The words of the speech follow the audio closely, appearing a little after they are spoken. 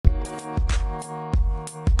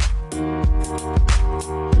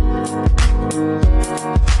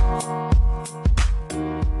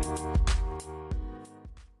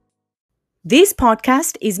This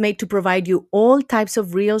podcast is made to provide you all types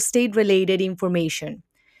of real estate related information,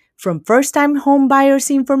 from first time home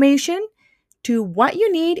buyers information to what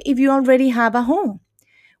you need if you already have a home.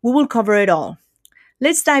 We will cover it all.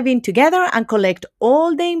 Let's dive in together and collect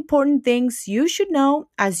all the important things you should know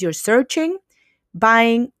as you're searching,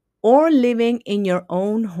 buying, or living in your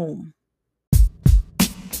own home.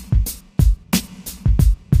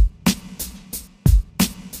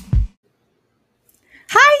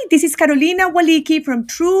 Hi, this is Carolina Waliki from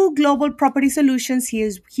True Global Property Solutions. He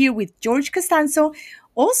is here with George Costanzo,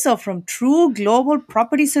 also from True Global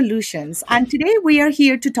Property Solutions. And today we are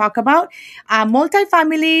here to talk about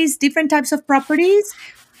multifamilies, different types of properties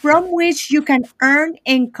from which you can earn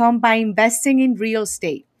income by investing in real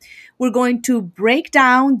estate. We're going to break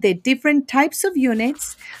down the different types of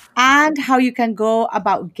units and how you can go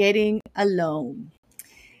about getting a loan.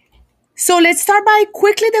 So let's start by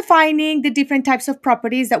quickly defining the different types of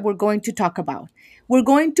properties that we're going to talk about. We're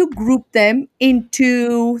going to group them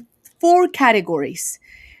into four categories.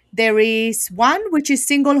 There is one, which is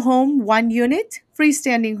single home, one unit,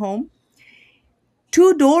 freestanding home,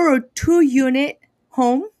 two door or two unit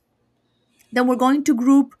home. Then we're going to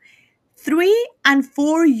group 3 and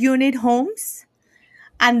 4 unit homes,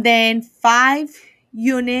 and then 5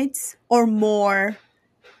 units or more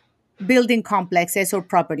building complexes or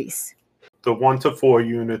properties. The 1 to 4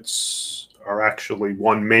 units are actually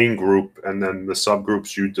one main group, and then the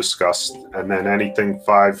subgroups you discussed, and then anything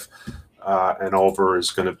 5 and over is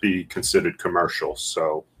going to be considered commercial.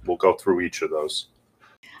 So we'll go through each of those.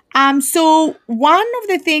 So one of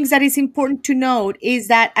the things that is important to note is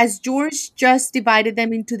that as George just divided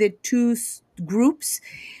them into the two groups,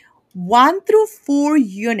 1 through 4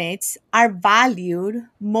 units are valued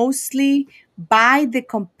mostly by the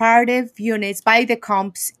comparative units, by the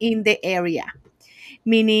comps in the area,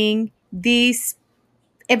 meaning this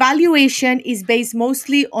evaluation is based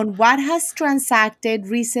mostly on what has transacted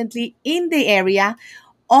recently in the area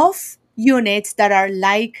of units that are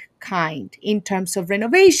like kind in terms of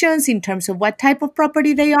renovations, in terms of what type of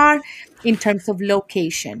property they are, in terms of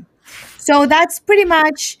location. So that's pretty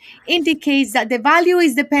much indicates that the value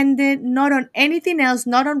is dependent not on anything else,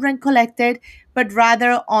 not on rent collected, but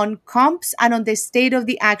rather on comps and on the state of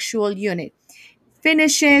the actual unit.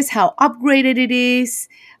 Finishes, how upgraded it is,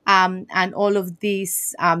 and all of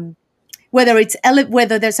these, whether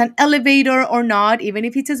there's an elevator or not, even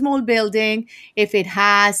if it's a small building, if it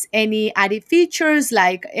has any added features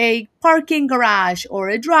like a parking garage or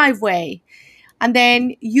a driveway. And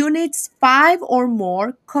then units 5 or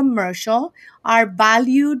more commercial are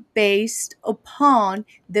valued based upon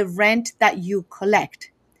the rent that you collect.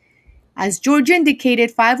 As George indicated,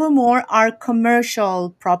 5 or more are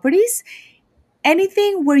commercial properties.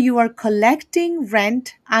 Anything where you are collecting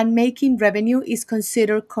rent and making revenue is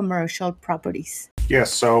considered commercial properties.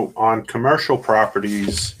 Yes, so on commercial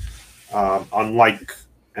properties, unlike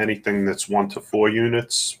anything that's 1 to 4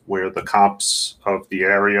 units where the comps of the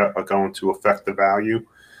area are going to affect the value,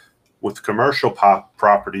 with commercial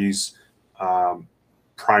properties,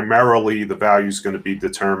 primarily the value is going to be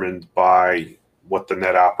determined by what the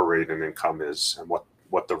net operating income is and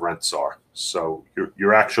what the rents are. So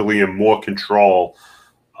you're actually in more control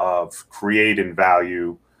of creating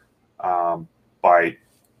value by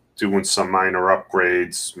doing some minor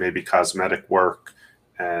upgrades, maybe cosmetic work,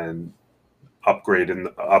 and upgrading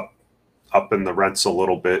up in the rents a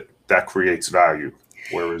little bit. That creates value.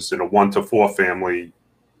 Whereas in a 1 to 4 family,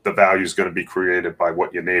 the value is going to be created by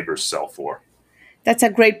what your neighbors sell for. That's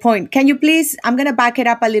a great point. Can you please, I'm going to back it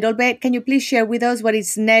up a little bit. Can you please share with us what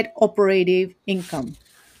is net operating income?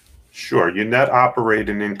 Sure. Your net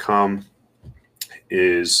operating income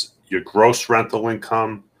is your gross rental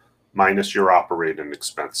income minus your operating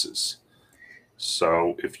expenses.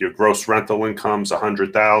 So if your gross rental income is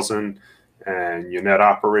 $100,000 and your net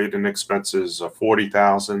operating expenses are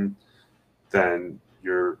 $40,000, then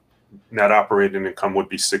your net operating income would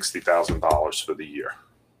be $60,000 for the year.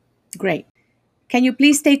 Great. Can you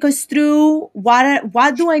please take us through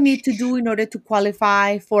what do I need to do in order to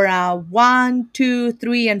qualify for a 1, 2,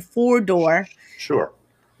 3, and 4 door? Sure.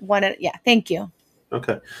 Yeah, thank you.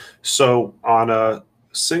 Okay. So on a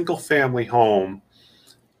single family home,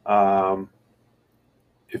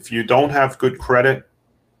 if you don't have good credit,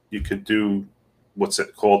 you could do what's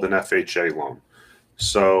called an FHA loan.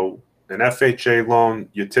 So an FHA loan,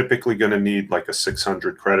 you're typically going to need like a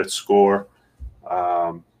 600 credit score.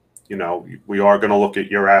 We are going to look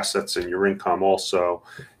at your assets and your income also,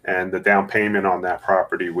 and the down payment on that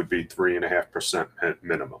property would be 3.5%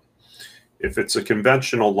 minimum. If it's a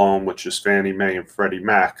conventional loan, which is Fannie Mae and Freddie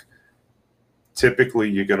Mac, typically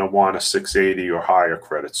you're going to want a 680 or higher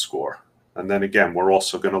credit score. And then again, we're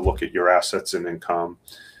also going to look at your assets and income.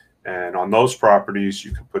 And on those properties,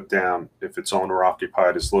 you can put down, if it's owner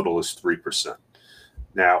occupied, as little as 3%.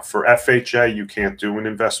 Now, for FHA, you can't do an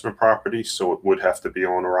investment property, so it would have to be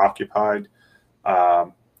owner occupied.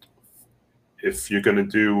 If you're going to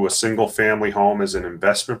do a single family home as an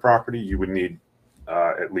investment property, you would need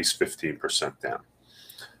at least 15% down.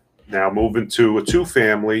 Now, moving to a two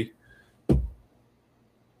family,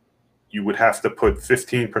 you would have to put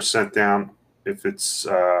 15% down if it's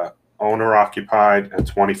owner occupied and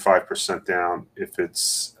 25% down if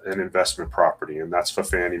it's an investment property. And that's for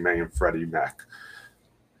Fannie Mae and Freddie Mac.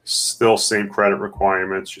 Still same credit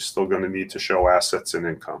requirements. You're still going to need to show assets and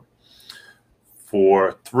income.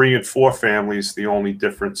 For 3 and 4 families, the only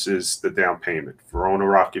difference is the down payment. For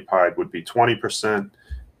owner occupied would be 20%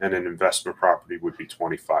 and an investment property would be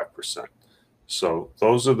 25%. So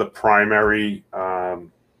those are the primary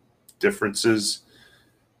differences.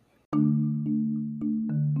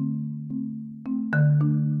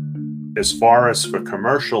 As far as for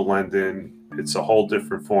commercial lending, it's a whole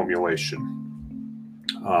different formulation.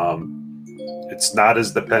 It's not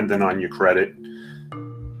as dependent on your credit.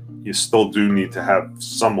 You still do need to have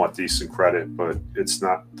somewhat decent credit, but it's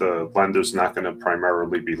not, the lender's not going to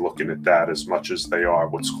primarily be looking at that as much as they are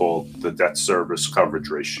what's called the debt service coverage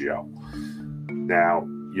ratio. Now,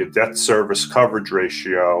 your debt service coverage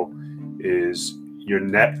ratio is your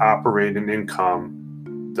net operating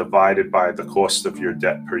income divided by the cost of your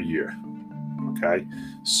debt per year. Okay,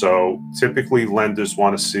 so typically lenders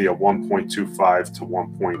want to see a 1.25 to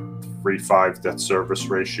 1.35 debt service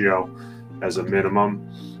ratio as a minimum.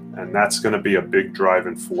 And that's going to be a big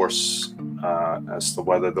driving force as to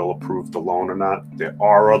whether they'll approve the loan or not. There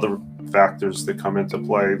are other factors that come into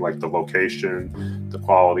play, like the location, the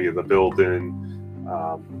quality of the building,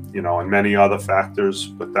 and many other factors.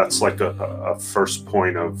 But that's like a first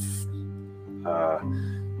point of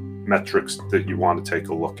metrics that you want to take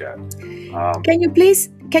a look at. Can you please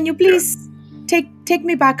take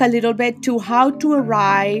me back a little bit to how to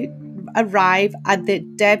arrive at the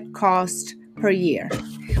debt cost per year?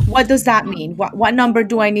 What does that mean? What number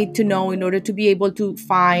do I need to know in order to be able to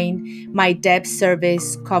find my debt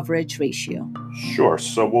service coverage ratio? Sure.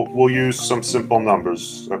 So we'll use some simple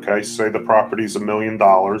numbers. Okay. Say the property's $1 million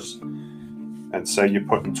and say you're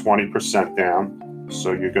putting 20% down.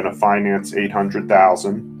 So you're going to finance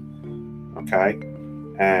 $800,000. Okay.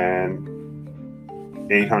 And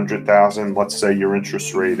 $800,000, let's say your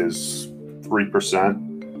interest rate is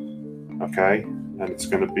 3%. Okay. And it's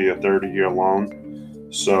going to be a 30-year loan.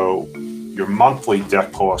 So your monthly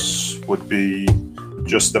debt costs would be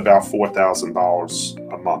just about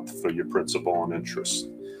 $4,000 a month for your principal and interest.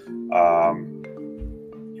 You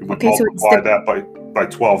would multiply that by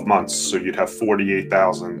 12 months, so you'd have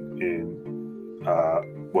 $48,000 in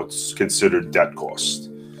what's considered debt cost.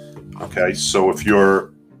 Okay, so if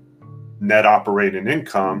your net operating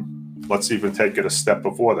income, let's even take it a step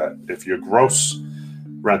before that. If your gross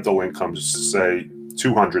rental income is, say,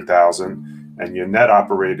 $200,000, and your net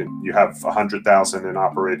operating, you have $100,000 in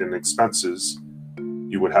operating expenses,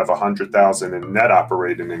 you would have $100,000 in net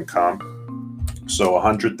operating income. So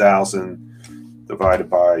 $100,000 divided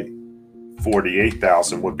by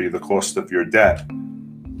 $48,000 would be the cost of your debt.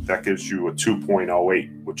 That gives you a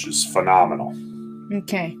 2.08, which is phenomenal.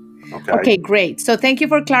 Okay, great. So thank you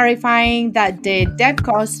for clarifying that the debt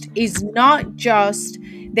cost is not just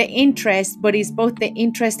the interest, but it's both the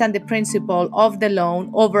interest and the principal of the loan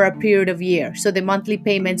over a period of year. So the monthly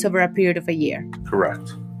payments over a period of a year.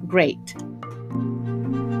 Correct. Great.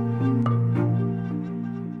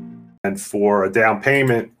 And for a down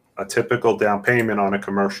payment, a typical down payment on a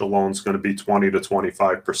commercial loan is going to be 20 to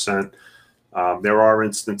 25%. There are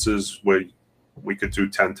instances where we could do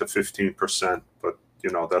 10 to 15%, but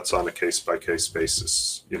that's on a case-by-case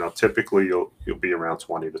basis. Typically you'll be around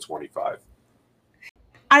 20 to 25.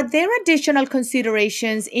 Are there additional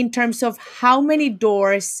considerations in terms of how many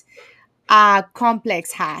doors a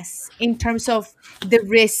complex has, in terms of the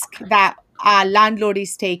risk that a landlord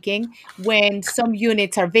is taking when some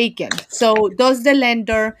units are vacant? So does the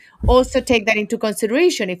lender also take that into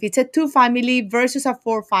consideration if it's a 2-family versus a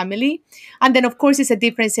 4-family? And then, of course, it's a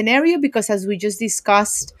different scenario because, as we just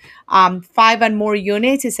discussed, 5 and more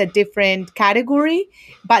units is a different category.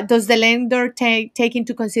 But does the lender take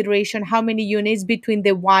into consideration how many units between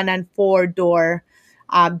the 1 and 4 door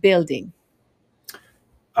building?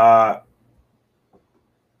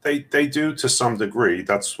 They do to some degree.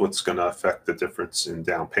 That's what's going to affect the difference in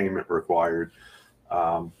down payment required.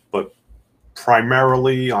 But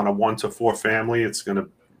primarily on a 1 to 4 family,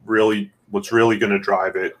 what's really going to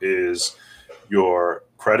drive it is your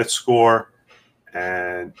credit score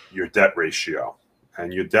and your debt ratio.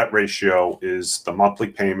 And your debt ratio is the monthly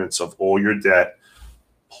payments of all your debt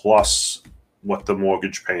plus what the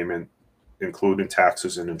mortgage payment, including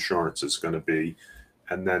taxes and insurance, is going to be.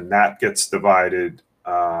 And then that gets divided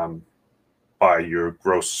by your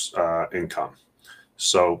gross income.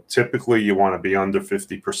 So typically you want to be under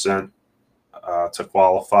 50% to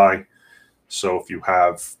qualify. So if you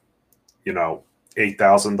have,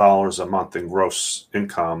 $8,000 a month in gross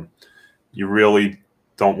income, you really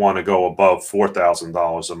don't want to go above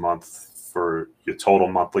 $4,000 a month for your total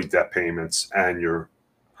monthly debt payments and your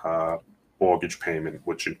mortgage payment,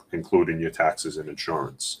 which including your taxes and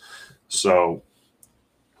insurance. So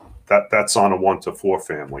that's on a 1 to 4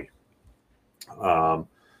 family.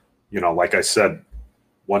 Like I said,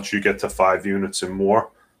 once you get to 5 units and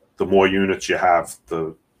more, the more units you have,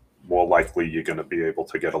 the more likely you're going to be able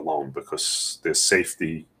to get a loan, because there's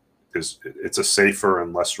safety. It's a safer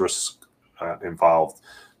and less risk involved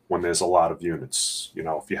when there's a lot of units.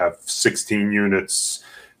 If you have 16 units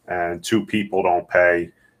and 2 people don't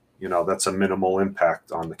pay, that's a minimal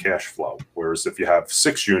impact on the cash flow. Whereas if you have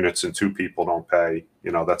 6 units and 2 people don't pay,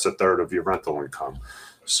 that's a third of your rental income.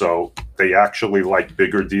 So they actually like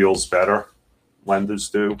bigger deals better, lenders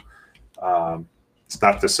do. It's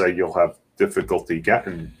not to say you'll have difficulty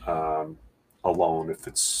getting a loan if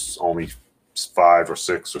it's only 5 or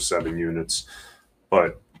 6 or 7 units,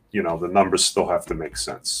 but the numbers still have to make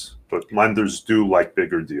sense. But lenders do like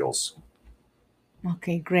bigger deals.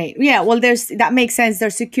 Okay, great. Yeah, well, that makes sense.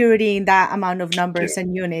 There's security in that amount of numbers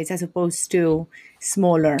and units as opposed to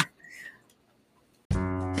smaller.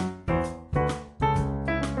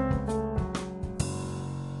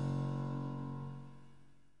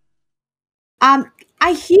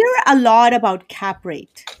 I hear a lot about cap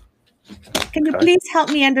rate. Can you please help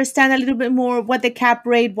me understand a little bit more what the cap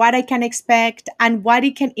rate, what I can expect, and what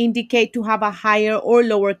it can indicate to have a higher or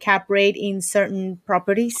lower cap rate in certain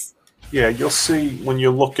properties? Yeah, you'll see when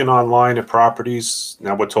you're looking online at properties.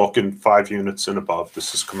 Now we're talking 5 units and above.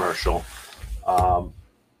 This is commercial.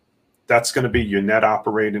 That's going to be your net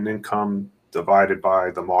operating income divided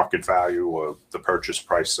by the market value or the purchase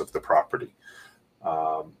price of the property.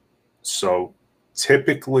 So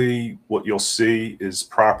typically what you'll see is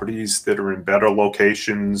properties that are in better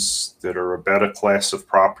locations, that are a better class of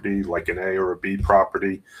property, like an A or a B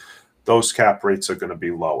property. Those cap rates are going to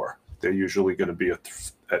be lower. They're usually going to be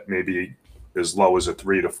at maybe as low as a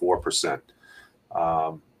 3 to 4%.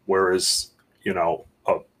 Whereas,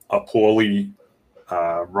 a poorly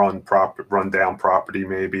run down property,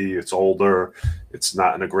 maybe it's older, it's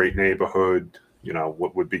not in a great neighborhood,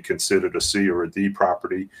 what would be considered a C or a D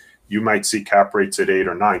property, you might see cap rates at 8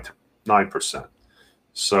 or 9%.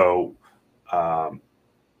 So,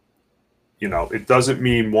 it doesn't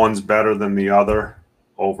mean one's better than the other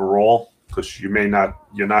overall, because you're not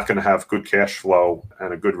going to have good cash flow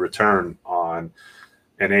and a good return on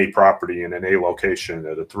an A property in an A location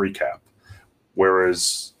at a 3 cap.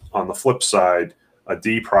 Whereas on the flip side, a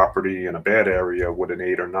D property in a bad area with an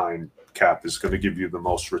 8 or 9 cap is going to give you the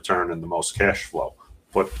most return and the most cash flow.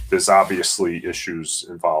 But there's obviously issues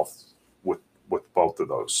involved with both of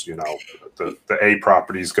those. The A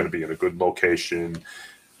property is going to be in a good location.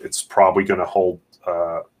 It's probably going to hold,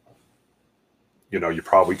 you're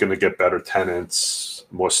probably going to get better tenants,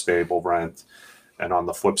 more stable rent. And on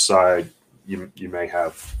the flip side, you may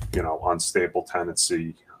have, unstable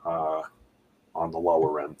tenancy on the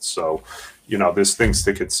lower end. So, there's things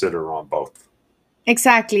to consider on both.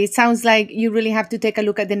 Exactly. It sounds like you really have to take a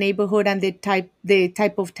look at the neighborhood and the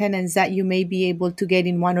type of tenants that you may be able to get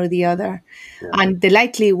in one or the other. Yeah. And the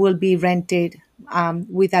likely will be rented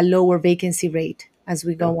with a lower vacancy rate as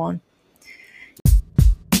we go on.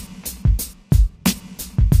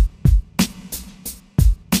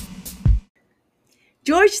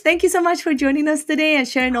 George, thank you so much for joining us today and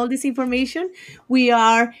sharing all this information. We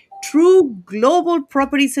are True Global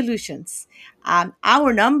Property Solutions.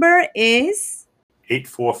 Our number is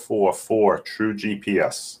 8444 True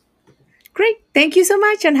GPS. Great. Thank you so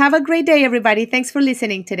much and have a great day, everybody. Thanks for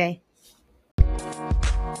listening today.